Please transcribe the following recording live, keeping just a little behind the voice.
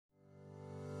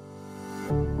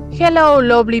Hello,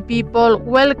 lovely people.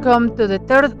 Welcome to the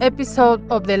third episode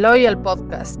of the Loyal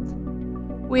Podcast.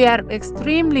 We are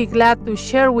extremely glad to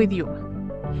share with you.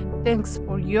 Thanks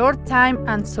for your time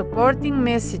and supporting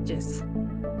messages.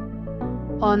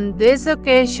 On this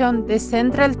occasion, the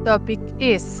central topic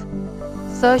is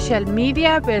social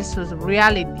media versus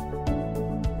reality.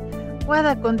 What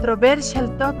a controversial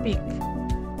topic!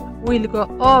 We'll go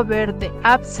over the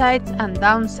upsides and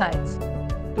downsides.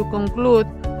 To conclude,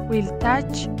 we'll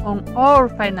touch on our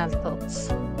final thoughts.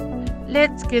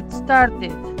 Let's get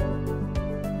started.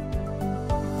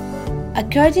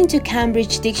 According to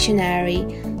Cambridge Dictionary,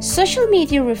 social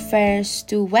media refers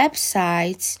to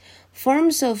websites,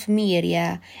 forms of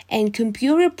media, and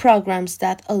computer programs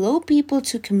that allow people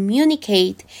to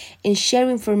communicate and share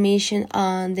information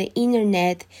on the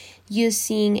internet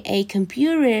using a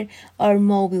computer or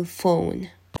mobile phone.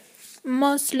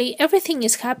 Mostly everything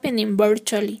is happening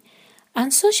virtually,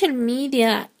 and social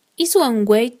media is one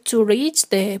way to reach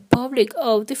the public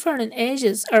of different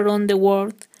ages around the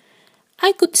world.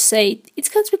 I could say it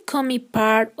has become a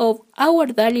part of our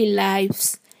daily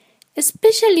lives,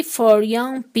 especially for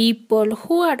young people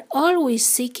who are always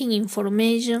seeking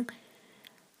information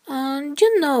and,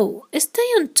 stay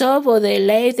on top of the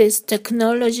latest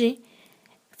technology,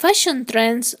 fashion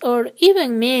trends, or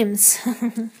even memes.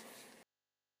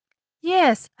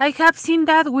 Yes, I have seen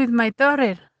that with my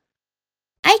daughter.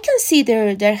 I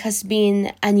consider there has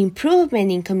been an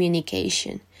improvement in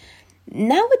communication.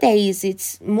 Nowadays,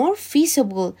 it's more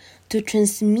feasible to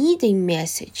transmit a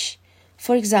message.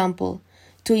 For example,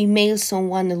 to email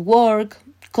someone at work,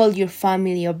 call your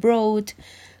family abroad,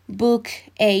 book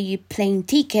a plane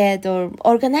ticket, or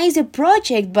organize a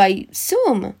project by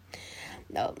Zoom.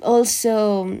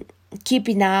 Also,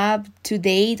 keeping up to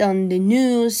date on the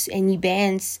news and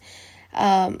events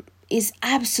is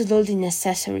absolutely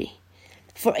necessary.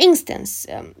 For instance,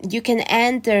 you can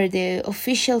enter the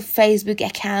official Facebook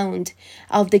account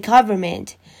of the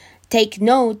government, take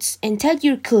notes, and tell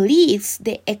your colleagues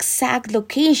the exact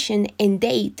location and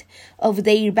date of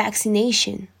their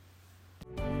vaccination.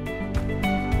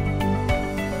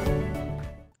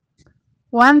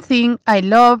 One thing I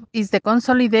love is the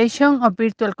consolidation of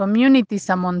virtual communities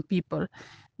among people.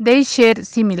 They share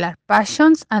similar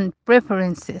passions and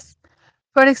preferences.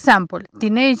 For example,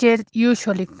 teenagers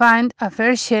usually find a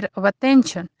fair share of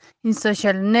attention in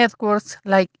social networks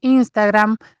like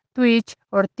Instagram, Twitch,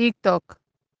 or TikTok.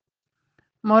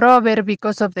 Moreover,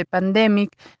 because of the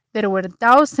pandemic, there were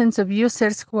thousands of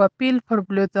users who appealed for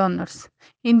blood donors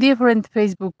in different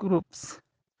Facebook groups.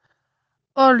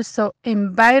 Also,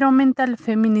 environmental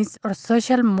feminist or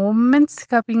social movements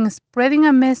have been spreading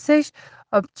a message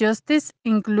of justice,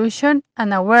 inclusion,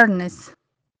 and awareness.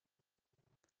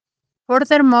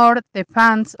 Furthermore, the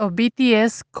fans of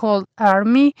BTS called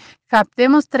ARMY have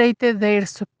demonstrated their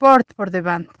support for the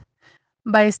band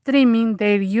by streaming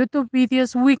their YouTube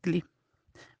videos weekly,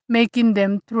 making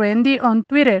them trendy on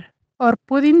Twitter or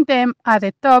putting them at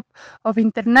the top of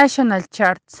international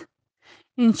charts.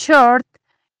 In short,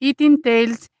 it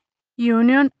entails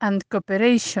union and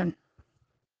cooperation.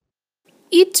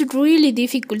 It's really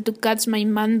difficult to catch my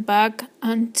mind back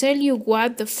and tell you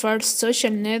what the first social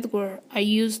network I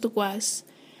used was.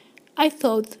 I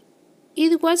thought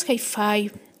it was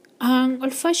Hi5, an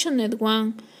old fashioned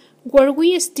one where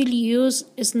we still use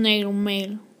snail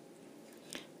mail.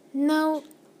 Now,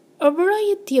 a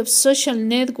variety of social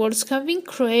networks have been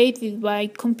created by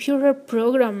computer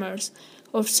programmers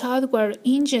or software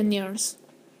engineers.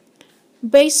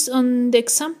 Based on the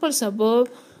examples above,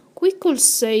 we could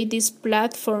say these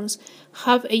platforms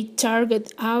have a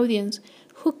target audience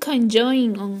who can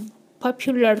join on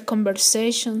popular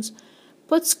conversations,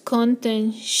 post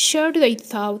content, share their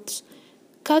thoughts,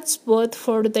 cast vote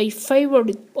for their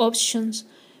favorite options,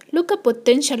 look at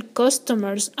potential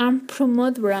customers, and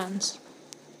promote brands.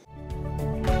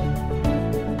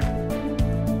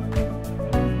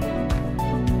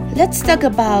 Let's talk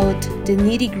about the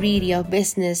nitty gritty of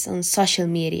business on social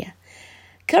media.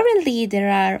 Currently,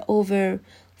 there are over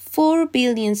 4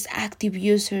 billion active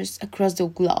users across the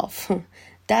globe.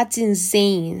 That's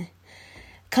insane.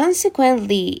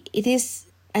 Consequently, it is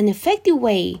an effective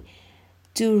way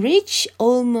to reach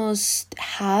almost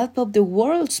half of the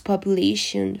world's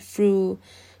population through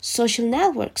social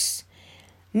networks.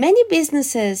 Many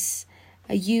businesses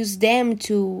use them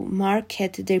to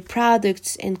market their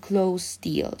products and close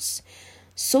deals.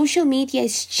 Social media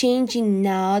is changing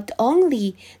not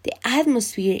only the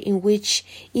atmosphere in which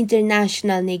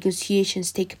international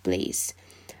negotiations take place,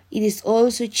 it is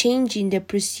also changing the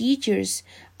procedures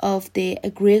of the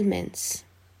agreements.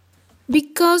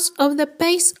 Because of the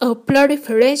pace of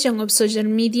proliferation of social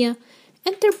media,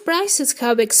 Enterprises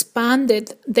have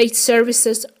expanded their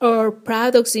services or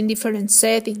products in different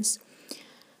settings.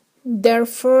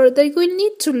 Therefore, they will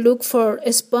need to look for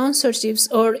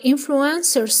sponsorships or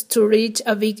influencers to reach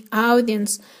a big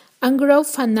audience and grow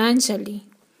financially.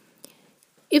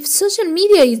 If social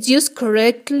media is used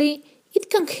correctly, it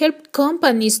can help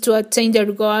companies to attain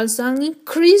their goals and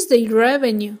increase their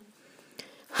revenue.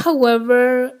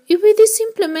 However, if it is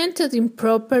implemented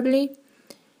improperly,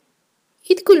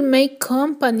 it could make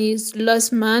companies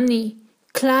lose money,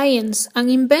 clients, and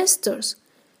investors.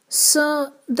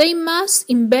 So they must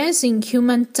invest in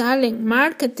human talent,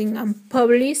 marketing, and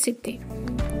publicity.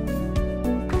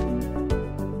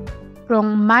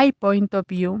 From my point of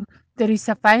view, there is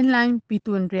a fine line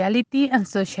between reality and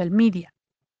social media.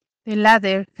 The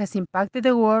latter has impacted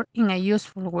the world in a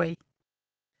useful way.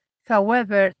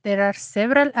 However, there are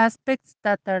several aspects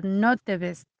that are not the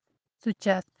best, such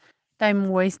as time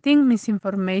wasting,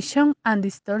 misinformation, and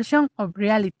distortion of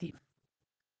reality.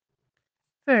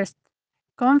 First,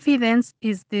 confidence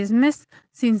is dismissed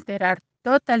since there are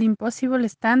totally impossible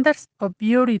standards of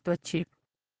beauty to achieve.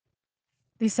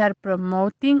 These are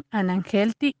promoting an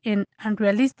unhealthy and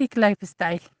unrealistic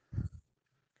lifestyle.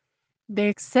 The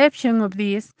exception of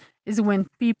this is when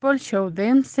people show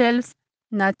themselves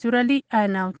naturally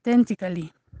and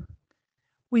authentically,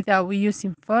 without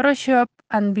using Photoshop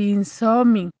and being so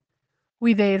mean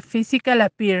with their physical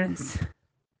appearance.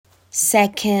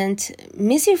 Second,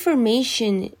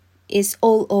 misinformation is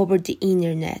all over the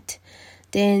internet.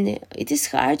 Then it is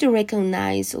hard to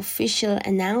recognize official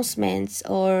announcements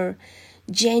or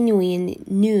genuine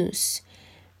news.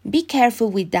 Be careful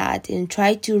with that and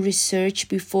try to research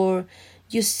before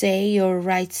you say or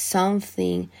write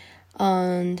something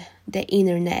on the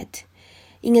internet.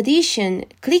 In addition,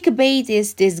 clickbait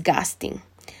is disgusting.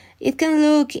 It can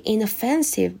look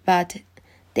inoffensive, but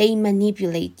they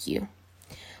manipulate you.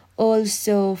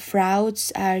 Also,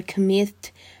 frauds are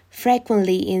committed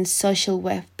frequently in social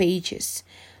web pages.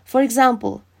 For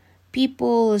example,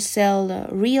 people sell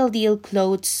real deal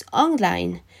clothes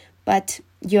online, but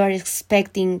you are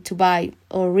expecting to buy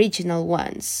original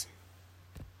ones.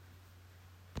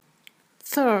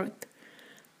 Third,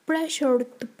 pressure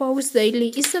to post daily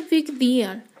is a big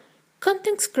deal.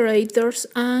 Content creators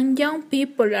and young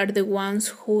people are the ones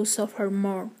who suffer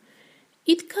more.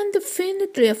 It can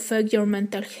definitely affect your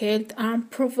mental health and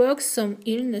provoke some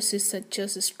illnesses such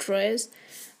as stress,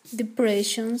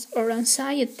 depression, or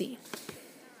anxiety.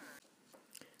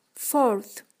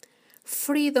 Fourth,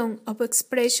 freedom of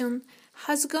expression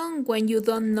has gone when you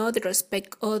do not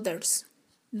respect others.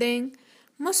 Then,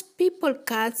 most people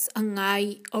cast an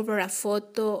eye over a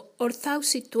photo or thought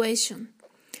situation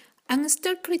and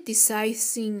start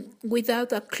criticizing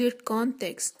without a clear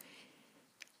context.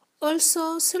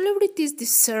 Also, celebrities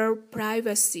deserve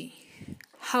privacy.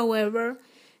 However,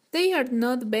 they are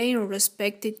not being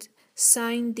respected,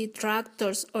 sign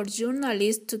detractors or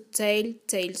journalists to tell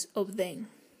tales of them.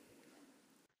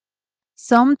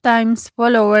 Sometimes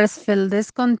followers feel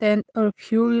discontent or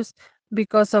curious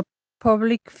because of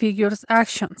public figures'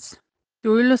 actions.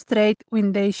 To illustrate,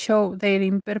 when they show their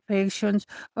imperfections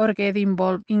or get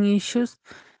involved in issues,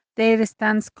 their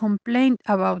stance complain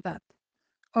about that,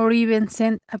 or even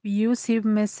send abusive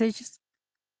messages.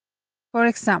 For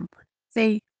example,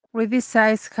 they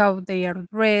criticize how they are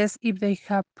dressed, if they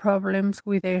have problems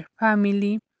with their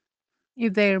family,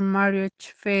 if their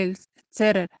marriage fails,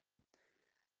 etc.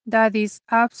 That is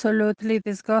absolutely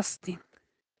disgusting.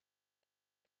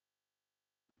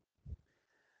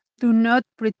 Do not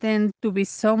pretend to be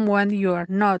someone you are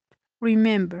not.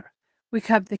 Remember, we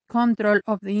have the control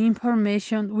of the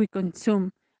information we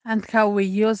consume and how we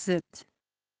use it.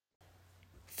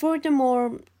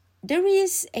 Furthermore, there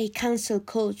is a cancel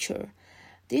culture.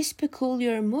 This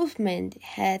peculiar movement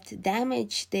had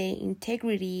damaged the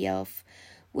integrity of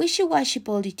wishy washy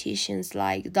politicians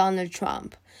like Donald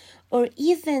Trump, or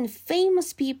even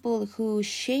famous people who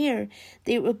share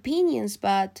their opinions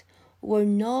but were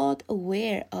not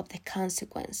aware of the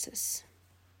consequences.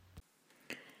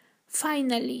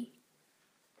 Finally,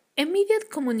 immediate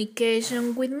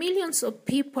communication with millions of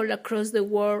people across the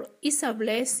world is a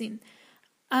blessing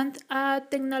and a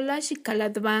technological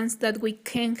advance that we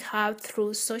can have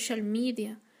through social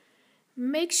media.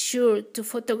 Make sure to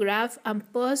photograph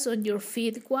and post on your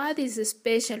feed what is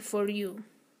special for you.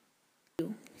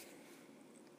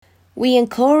 We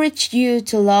encourage you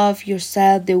to love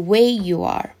yourself the way you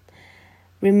are.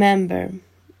 Remember,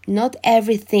 not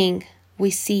everything we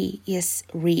see is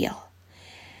real.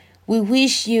 We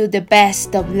wish you the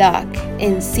best of luck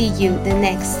and see you the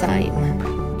next time.